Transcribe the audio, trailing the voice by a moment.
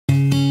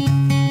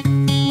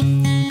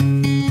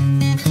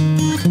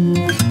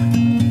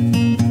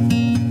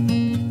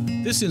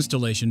This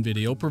installation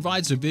video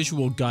provides a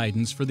visual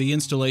guidance for the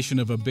installation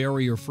of a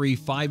barrier-free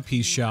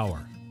 5-piece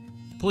shower.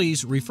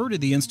 Please refer to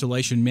the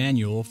installation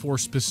manual for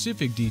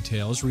specific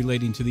details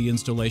relating to the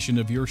installation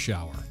of your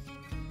shower.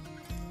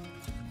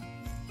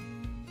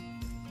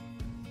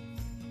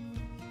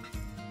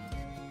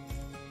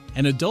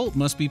 An adult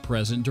must be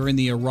present during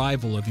the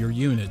arrival of your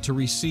unit to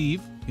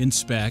receive,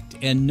 inspect,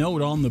 and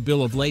note on the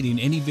bill of lading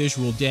any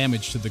visual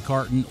damage to the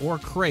carton or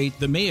crate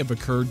that may have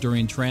occurred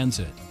during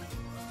transit.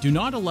 Do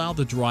not allow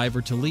the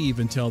driver to leave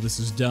until this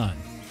is done.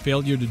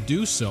 Failure to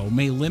do so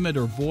may limit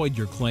or void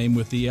your claim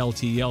with the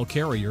LTL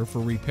carrier for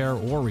repair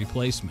or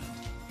replacement.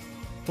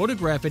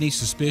 Photograph any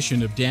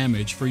suspicion of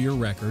damage for your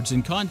records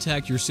and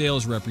contact your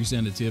sales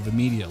representative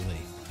immediately.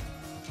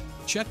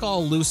 Check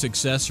all loose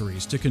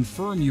accessories to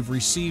confirm you've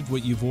received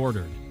what you've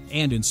ordered,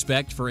 and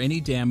inspect for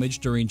any damage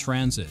during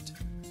transit.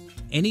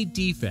 Any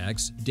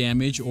defects,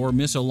 damage, or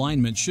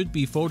misalignment should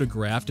be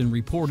photographed and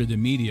reported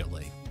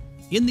immediately.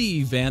 In the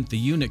event the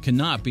unit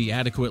cannot be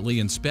adequately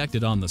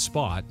inspected on the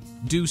spot,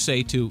 due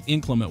say to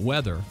inclement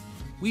weather,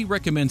 we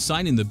recommend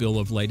signing the bill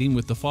of lading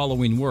with the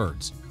following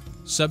words: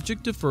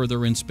 subject to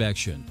further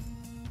inspection.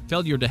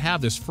 Failure to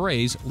have this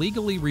phrase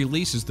legally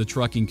releases the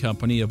trucking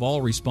company of all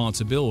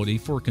responsibility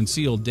for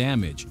concealed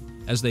damage,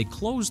 as they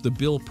close the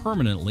bill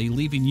permanently,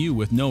 leaving you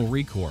with no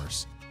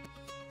recourse.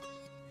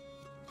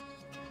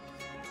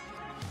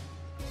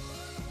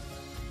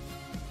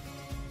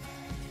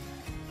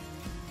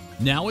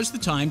 Now is the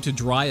time to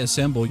dry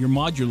assemble your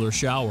modular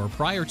shower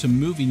prior to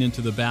moving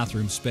into the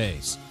bathroom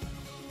space.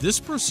 This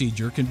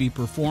procedure can be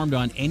performed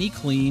on any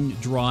clean,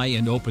 dry,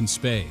 and open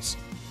space.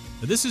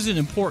 This is an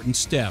important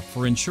step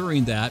for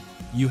ensuring that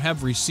you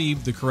have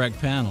received the correct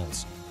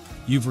panels,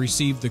 you've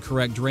received the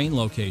correct drain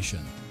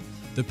location,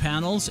 the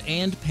panels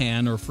and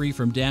pan are free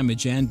from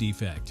damage and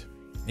defect,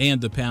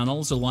 and the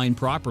panels align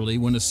properly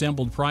when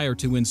assembled prior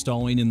to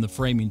installing in the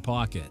framing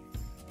pocket.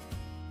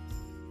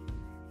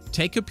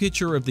 Take a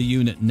picture of the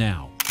unit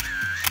now.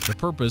 The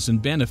purpose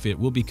and benefit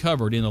will be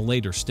covered in a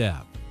later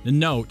step. And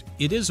note,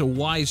 it is a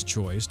wise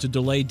choice to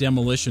delay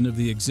demolition of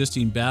the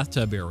existing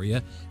bathtub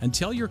area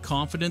until you're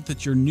confident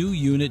that your new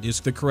unit is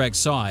the correct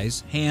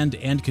size, hand,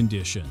 and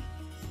condition.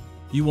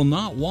 You will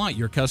not want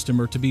your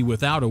customer to be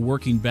without a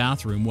working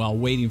bathroom while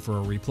waiting for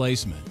a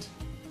replacement.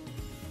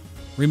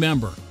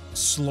 Remember,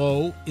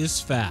 slow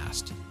is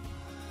fast.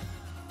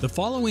 The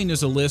following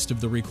is a list of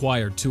the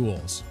required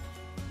tools.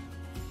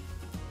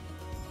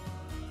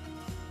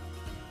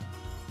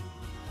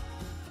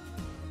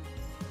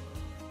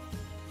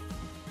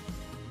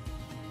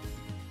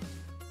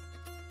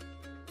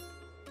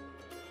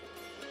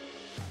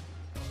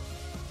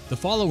 The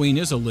following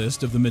is a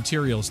list of the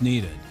materials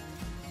needed.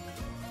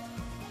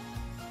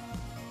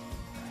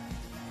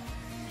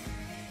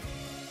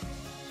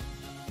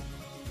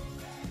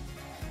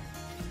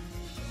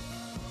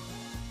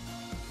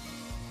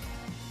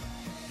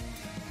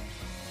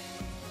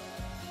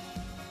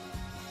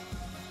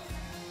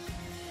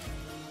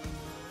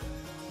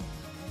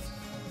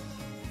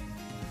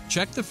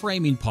 Check the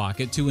framing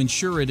pocket to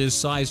ensure it is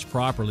sized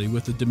properly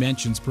with the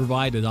dimensions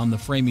provided on the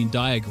framing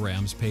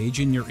diagrams page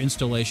in your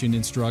installation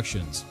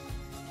instructions.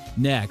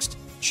 Next,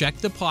 check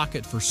the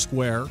pocket for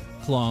square,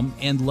 plumb,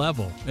 and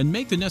level and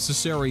make the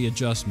necessary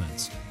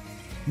adjustments.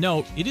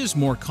 Note, it is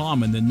more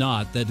common than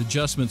not that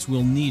adjustments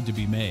will need to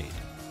be made.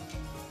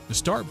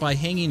 Start by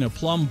hanging a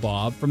plumb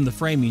bob from the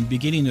framing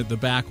beginning at the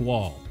back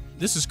wall.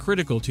 This is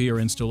critical to your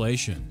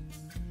installation.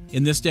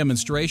 In this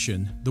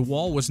demonstration, the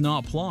wall was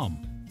not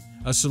plumb.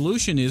 A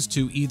solution is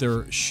to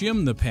either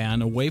shim the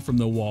pan away from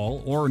the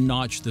wall or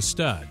notch the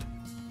stud.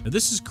 Now,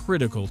 this is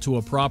critical to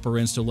a proper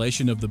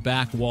installation of the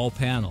back wall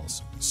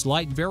panels.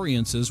 Slight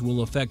variances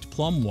will affect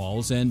plumb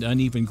walls and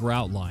uneven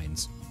grout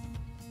lines.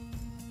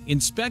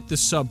 Inspect the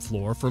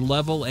subfloor for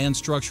level and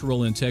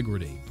structural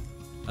integrity.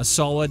 A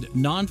solid,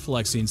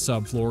 non-flexing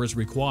subfloor is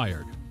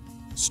required.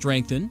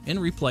 Strengthen and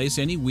replace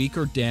any weak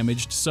or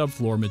damaged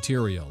subfloor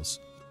materials.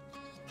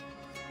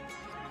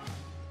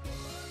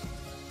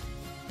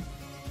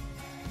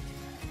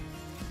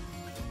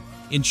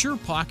 Ensure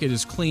pocket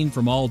is clean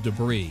from all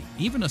debris.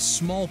 Even a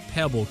small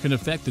pebble can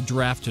affect the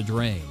draft to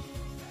drain.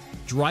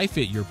 Dry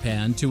fit your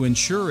pan to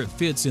ensure it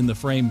fits in the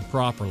frame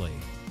properly.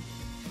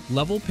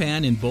 Level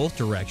pan in both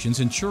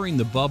directions, ensuring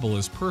the bubble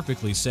is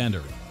perfectly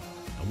centered.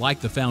 Like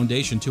the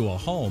foundation to a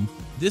home,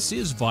 this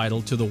is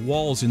vital to the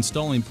walls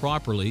installing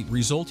properly,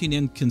 resulting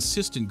in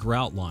consistent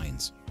grout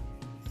lines.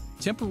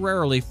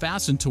 Temporarily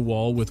fasten to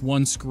wall with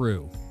one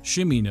screw,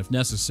 shimming if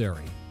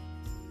necessary.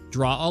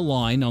 Draw a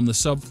line on the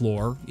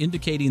subfloor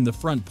indicating the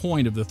front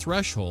point of the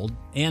threshold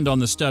and on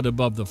the stud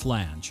above the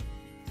flange.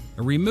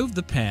 Remove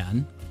the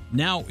pan.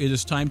 Now it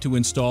is time to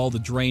install the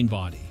drain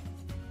body.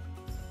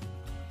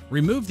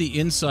 Remove the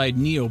inside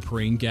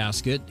neoprene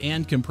gasket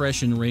and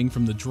compression ring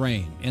from the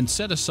drain and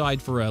set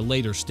aside for a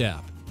later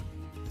step.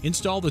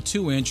 Install the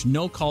 2-inch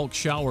no-caulk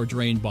shower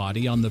drain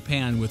body on the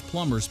pan with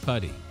plumber's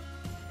putty.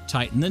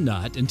 Tighten the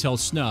nut until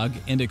snug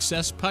and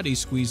excess putty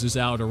squeezes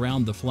out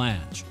around the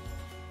flange.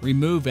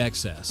 Remove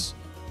excess.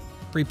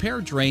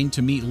 Prepare drain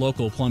to meet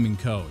local plumbing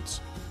codes.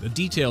 The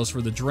details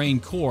for the drain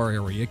core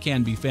area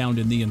can be found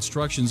in the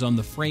instructions on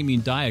the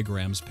framing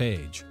diagrams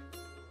page.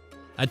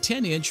 A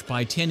 10-inch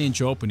by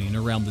 10-inch opening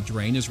around the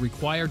drain is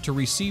required to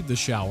receive the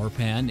shower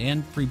pan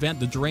and prevent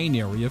the drain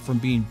area from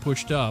being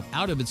pushed up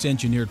out of its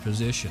engineered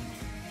position.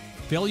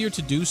 Failure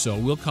to do so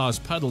will cause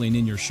puddling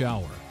in your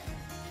shower.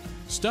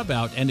 Stub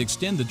out and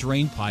extend the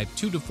drain pipe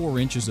 2 to 4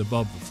 inches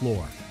above the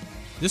floor.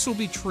 This will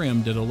be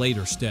trimmed at a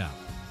later step.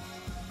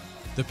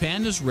 The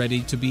pan is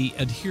ready to be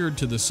adhered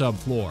to the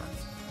subfloor.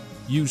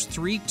 Use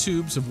 3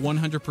 tubes of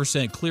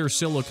 100% clear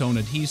silicone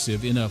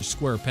adhesive in a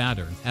square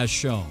pattern, as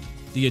shown.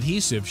 The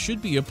adhesive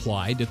should be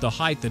applied at the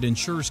height that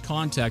ensures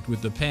contact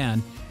with the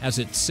pan as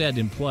it's set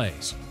in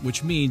place,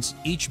 which means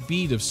each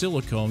bead of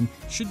silicone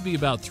should be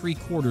about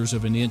 3/4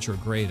 of an inch or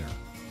greater.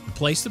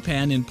 Place the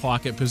pan in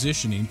pocket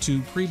positioning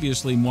to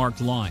previously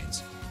marked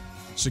lines.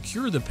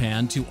 Secure the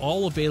pan to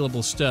all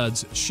available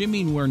studs,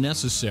 shimming where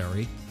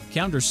necessary,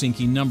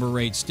 countersinking number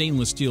 8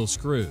 stainless steel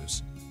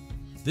screws.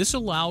 This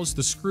allows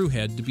the screw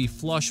head to be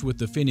flush with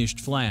the finished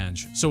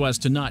flange so as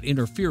to not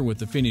interfere with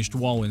the finished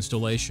wall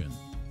installation.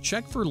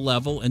 Check for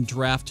level and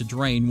draft to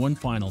drain one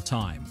final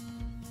time.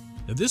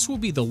 This will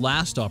be the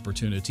last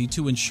opportunity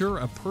to ensure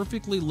a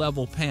perfectly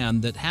level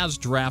pan that has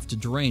draft to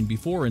drain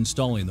before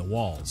installing the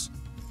walls.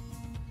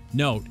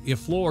 Note, if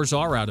floors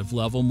are out of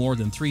level more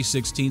than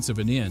 3/16 of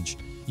an inch,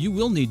 you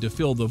will need to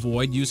fill the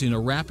void using a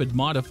rapid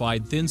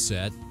modified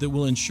thinset that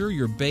will ensure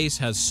your base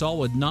has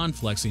solid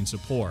non-flexing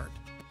support.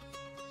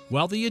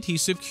 While the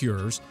adhesive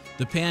cures,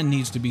 the pan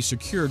needs to be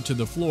secured to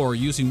the floor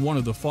using one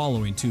of the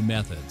following 2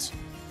 methods.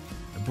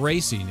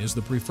 Bracing is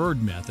the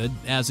preferred method,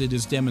 as it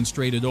is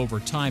demonstrated over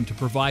time to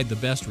provide the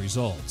best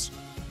results.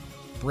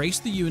 Brace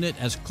the unit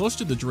as close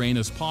to the drain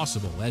as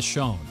possible, as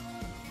shown.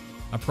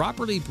 A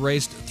properly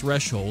braced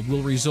threshold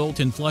will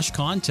result in flush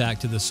contact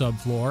to the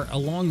subfloor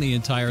along the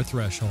entire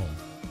threshold.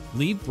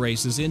 Leave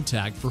braces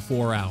intact for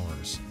 4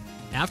 hours.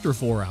 After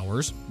 4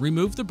 hours,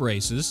 remove the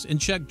braces and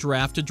check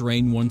draft to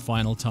drain one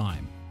final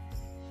time.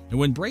 And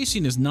when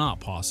bracing is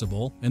not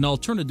possible, an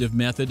alternative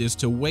method is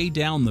to weigh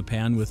down the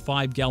pan with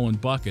 5-gallon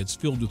buckets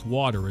filled with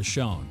water as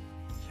shown.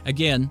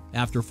 Again,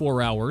 after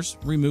 4 hours,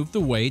 remove the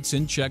weights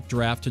and check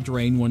draft to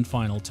drain one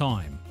final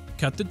time.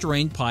 Cut the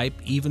drain pipe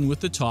even with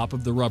the top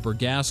of the rubber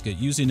gasket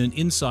using an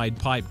inside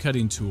pipe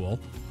cutting tool.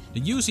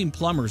 Using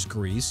plumber's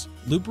grease,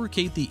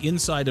 lubricate the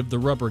inside of the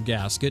rubber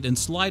gasket and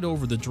slide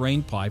over the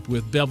drain pipe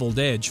with beveled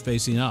edge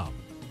facing up.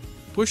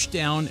 Push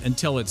down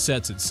until it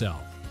sets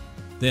itself.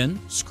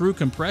 Then, screw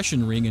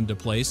compression ring into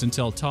place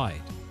until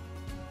tight.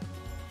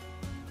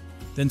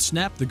 Then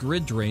snap the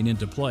grid drain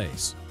into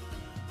place.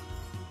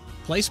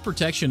 Place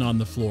protection on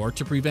the floor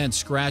to prevent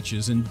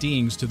scratches and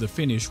dings to the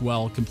finish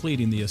while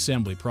completing the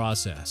assembly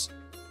process.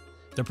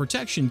 The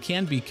protection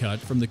can be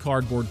cut from the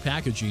cardboard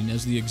packaging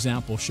as the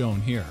example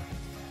shown here.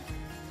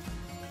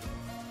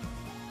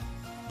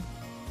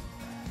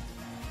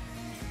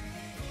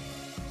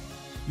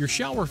 Your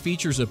shower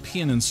features a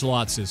pin and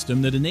slot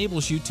system that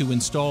enables you to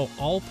install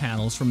all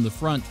panels from the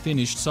front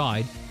finished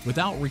side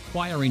without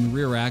requiring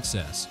rear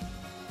access.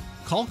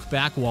 Caulk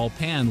back wall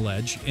pan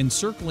ledge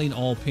encircling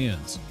all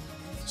pins.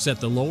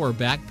 Set the lower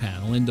back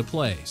panel into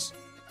place.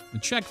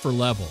 Check for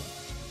level.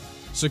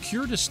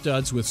 Secure to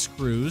studs with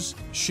screws,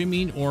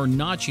 shimming or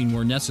notching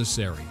where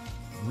necessary.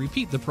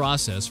 Repeat the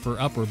process for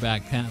upper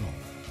back panel.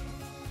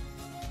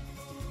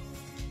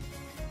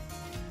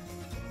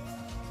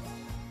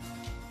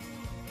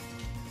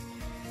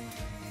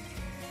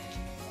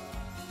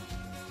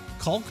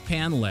 Caulk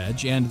pan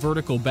ledge and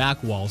vertical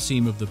back wall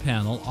seam of the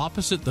panel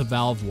opposite the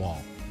valve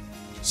wall.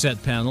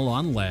 Set panel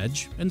on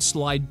ledge and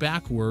slide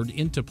backward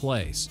into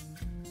place.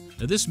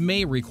 Now, this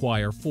may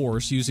require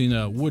force using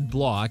a wood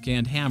block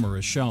and hammer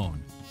as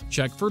shown.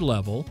 Check for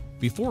level.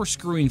 Before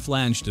screwing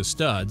flange to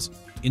studs,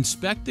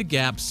 inspect the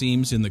gap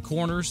seams in the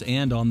corners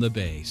and on the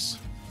base.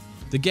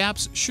 The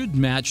gaps should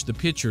match the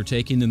picture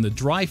taken in the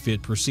dry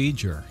fit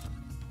procedure.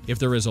 If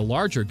there is a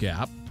larger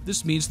gap,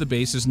 this means the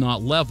base is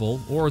not level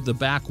or the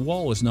back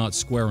wall is not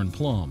square and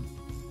plumb.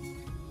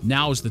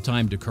 Now is the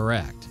time to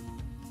correct.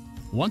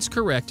 Once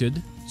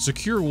corrected,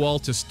 secure wall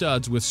to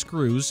studs with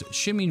screws,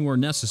 shimming where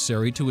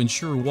necessary to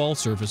ensure wall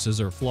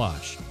surfaces are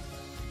flush.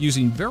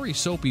 Using very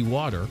soapy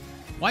water,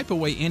 wipe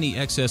away any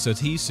excess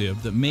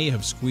adhesive that may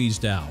have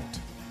squeezed out.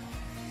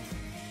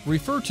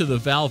 Refer to the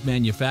valve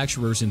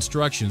manufacturer's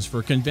instructions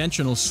for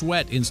conventional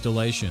sweat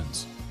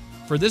installations.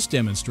 For this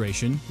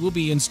demonstration, we'll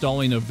be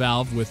installing a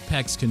valve with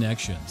PEX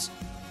connections.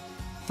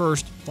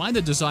 First, find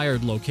the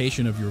desired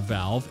location of your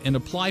valve and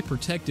apply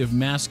protective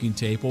masking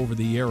tape over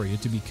the area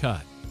to be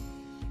cut.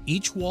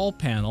 Each wall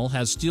panel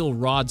has steel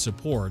rod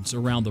supports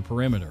around the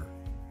perimeter.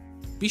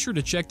 Be sure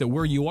to check that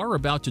where you are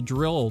about to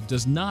drill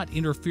does not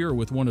interfere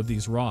with one of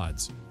these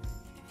rods.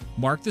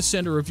 Mark the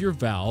center of your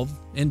valve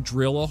and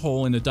drill a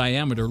hole in a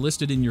diameter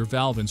listed in your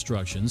valve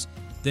instructions,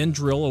 then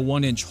drill a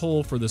 1-inch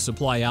hole for the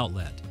supply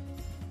outlet.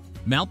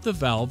 Mount the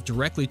valve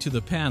directly to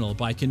the panel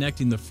by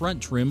connecting the front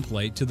trim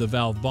plate to the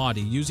valve body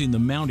using the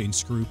mounting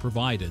screw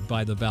provided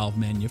by the valve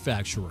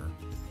manufacturer.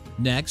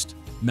 Next,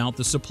 Mount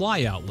the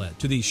supply outlet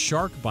to the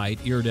shark bite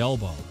eared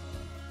elbow.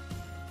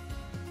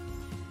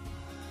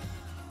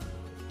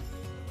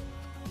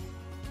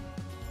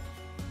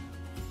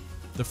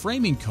 The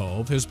framing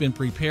cove has been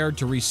prepared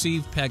to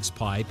receive PEX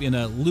pipe in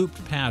a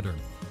looped pattern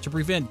to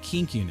prevent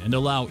kinking and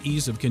allow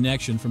ease of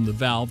connection from the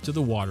valve to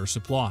the water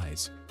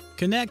supplies.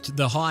 Connect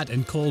the hot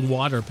and cold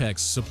water PEX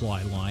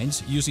supply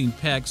lines using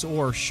PEX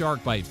or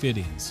shark bite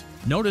fittings.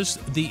 Notice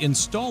the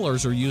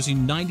installers are using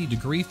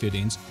 90-degree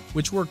fittings,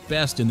 which work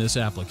best in this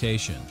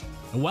application.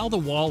 And while the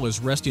wall is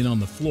resting on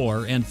the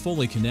floor and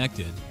fully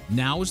connected,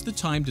 now is the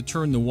time to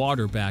turn the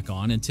water back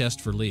on and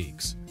test for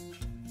leaks.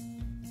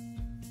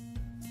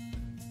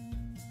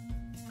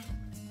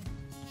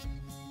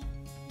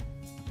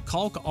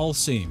 Caulk all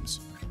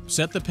seams.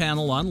 Set the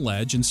panel on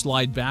ledge and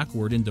slide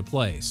backward into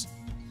place.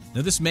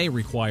 Now this may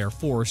require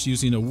force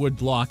using a wood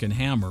block and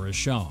hammer as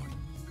shown.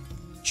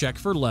 Check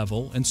for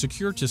level and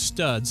secure to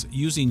studs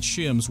using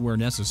shims where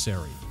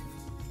necessary.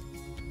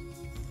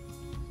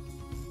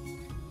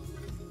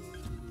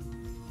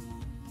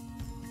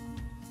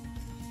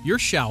 Your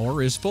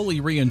shower is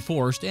fully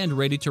reinforced and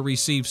ready to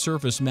receive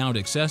surface mount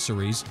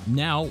accessories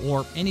now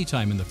or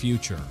anytime in the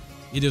future.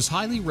 It is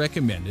highly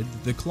recommended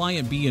that the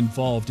client be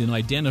involved in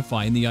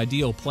identifying the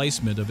ideal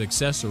placement of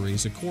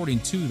accessories according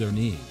to their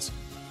needs.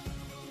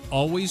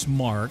 Always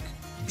mark,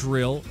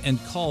 drill,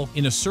 and caulk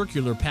in a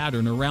circular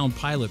pattern around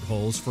pilot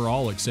holes for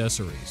all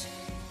accessories.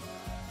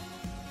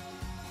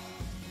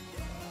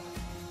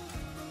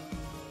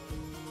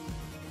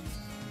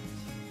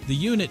 The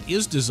unit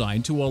is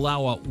designed to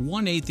allow a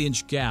 1/8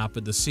 inch gap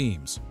at the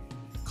seams.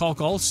 Caulk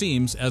all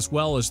seams as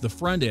well as the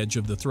front edge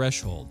of the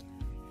threshold.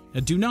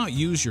 And do not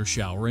use your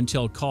shower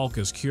until caulk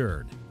is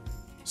cured.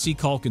 See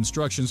caulk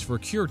instructions for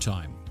cure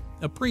time.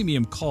 A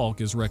premium caulk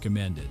is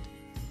recommended.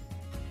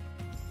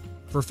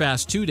 For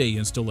fast 2-day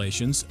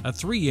installations, a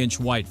 3-inch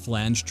white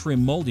flange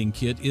trim molding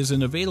kit is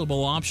an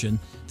available option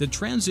that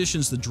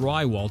transitions the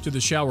drywall to the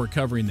shower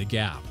covering the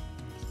gap.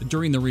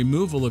 During the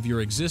removal of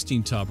your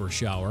existing tub or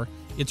shower,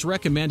 it's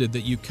recommended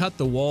that you cut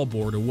the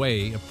wallboard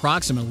away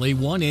approximately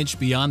 1 inch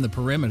beyond the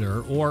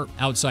perimeter or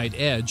outside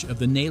edge of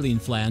the nailing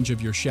flange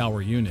of your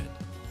shower unit.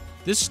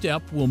 This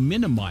step will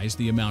minimize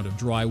the amount of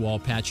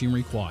drywall patching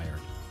required.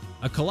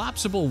 A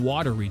collapsible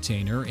water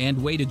retainer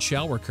and weighted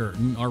shower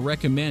curtain are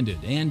recommended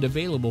and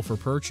available for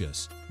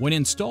purchase. When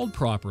installed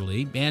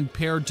properly and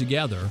paired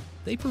together,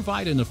 they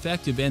provide an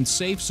effective and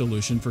safe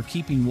solution for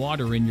keeping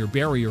water in your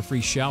barrier-free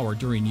shower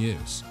during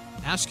use.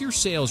 Ask your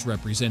sales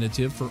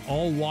representative for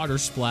all water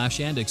splash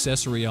and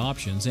accessory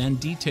options and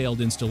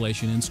detailed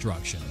installation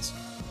instructions.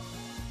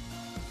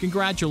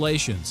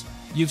 Congratulations!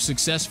 You've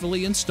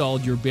successfully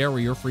installed your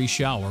barrier-free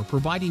shower,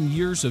 providing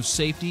years of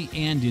safety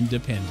and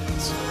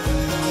independence.